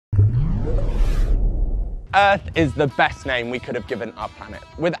Earth is the best name we could have given our planet.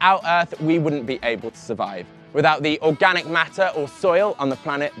 Without Earth, we wouldn't be able to survive. Without the organic matter or soil on the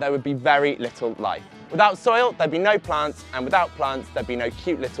planet, there would be very little life. Without soil, there'd be no plants, and without plants, there'd be no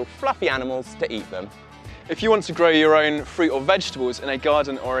cute little fluffy animals to eat them. If you want to grow your own fruit or vegetables in a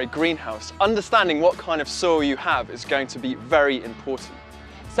garden or a greenhouse, understanding what kind of soil you have is going to be very important.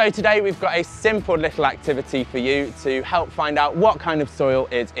 So today we've got a simple little activity for you to help find out what kind of soil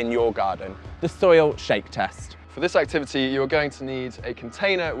is in your garden, the soil shake test. For this activity, you're going to need a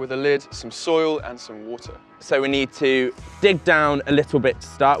container with a lid, some soil and some water. So we need to dig down a little bit to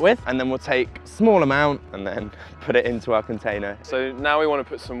start with, and then we'll take a small amount and then put it into our container. So now we want to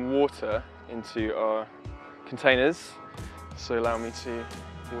put some water into our containers. So allow me to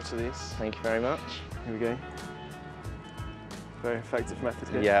water these. Thank you very much. Here we go. Very effective method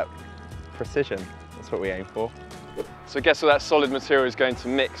here. Yeah, precision, that's what we aim for. So guess what that solid material is going to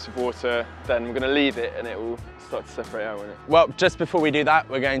mix with water, then we're going to leave it and it will start to separate out, won't it? Well, just before we do that,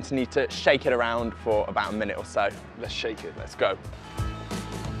 we're going to need to shake it around for about a minute or so. Let's shake it. Let's go.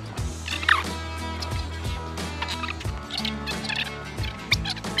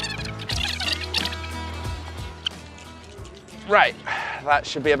 Right, that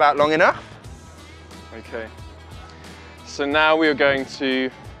should be about long enough. Okay. So now we are going to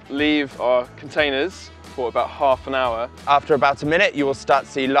leave our containers for about half an hour. After about a minute, you will start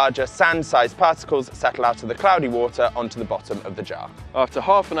to see larger sand-sized particles settle out of the cloudy water onto the bottom of the jar. After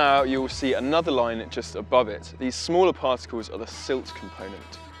half an hour, you will see another line just above it. These smaller particles are the silt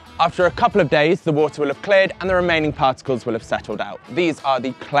component. After a couple of days, the water will have cleared and the remaining particles will have settled out. These are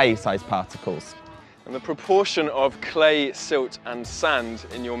the clay-sized particles. And the proportion of clay, silt and sand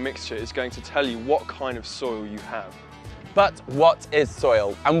in your mixture is going to tell you what kind of soil you have. But what is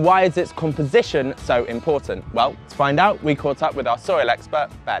soil, and why is its composition so important? Well, to find out, we caught up with our soil expert,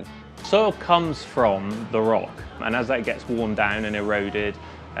 Ben. Soil comes from the rock, and as that gets worn down and eroded,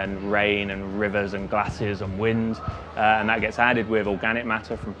 and rain and rivers and glaciers and wind, and that gets added with organic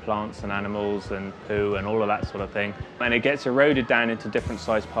matter from plants and animals and poo and all of that sort of thing, and it gets eroded down into different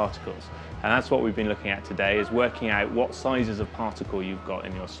sized particles. And that's what we've been looking at today, is working out what sizes of particle you've got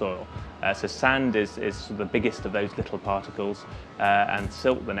in your soil. So sand is the biggest of those little particles, and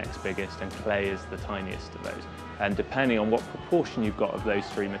silt the next biggest, and clay is the tiniest of those. And depending on what proportion you've got of those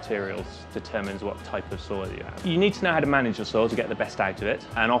three materials determines what type of soil you have. You need to know how to manage your soil to get the best out of it,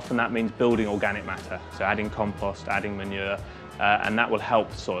 and often that means building organic matter, so adding compost, adding manure, and that will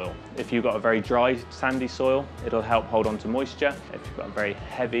help soil. If you've got a very dry, sandy soil, it'll help hold on to moisture. If you've got a very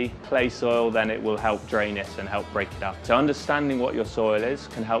heavy clay soil, then it will help drain it and help break it up. So understanding what your soil is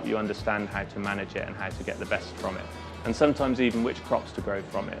can help you understand how to manage it and how to get the best from it. And sometimes even which crops to grow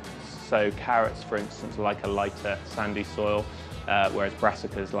from it. So carrots, for instance, like a lighter, sandy soil, whereas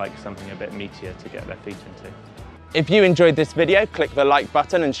brassicas like something a bit meatier to get their feet into. If you enjoyed this video, click the like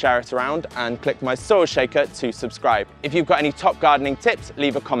button and share it around, and click my soil shaker to subscribe. If you've got any top gardening tips,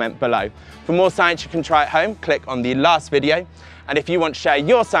 leave a comment below. For more science you can try at home, click on the last video. And if you want to share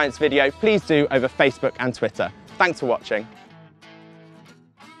your science video, please do over Facebook and Twitter. Thanks for watching.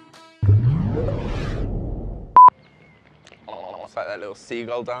 Oh, it's like that little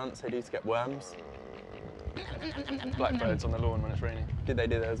seagull dance they do to get worms. Blackbirds on the lawn when it's raining. Did they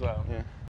do that as well? Yeah.